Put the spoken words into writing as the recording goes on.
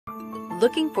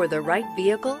Looking for the right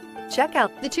vehicle? Check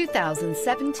out the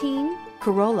 2017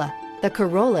 Corolla. The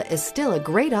Corolla is still a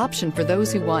great option for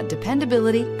those who want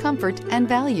dependability, comfort, and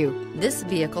value. This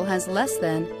vehicle has less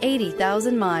than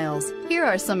 80,000 miles. Here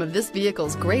are some of this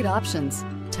vehicle's great options: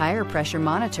 tire pressure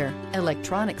monitor,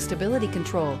 electronic stability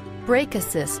control, brake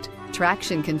assist,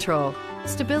 traction control,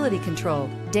 stability control,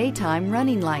 daytime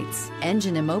running lights,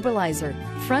 engine immobilizer,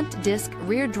 front disc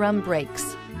rear drum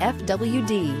brakes,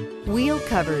 FWD, wheel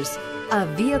covers. A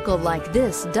vehicle like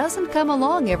this doesn't come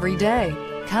along every day.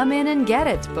 Come in and get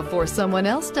it before someone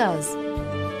else does.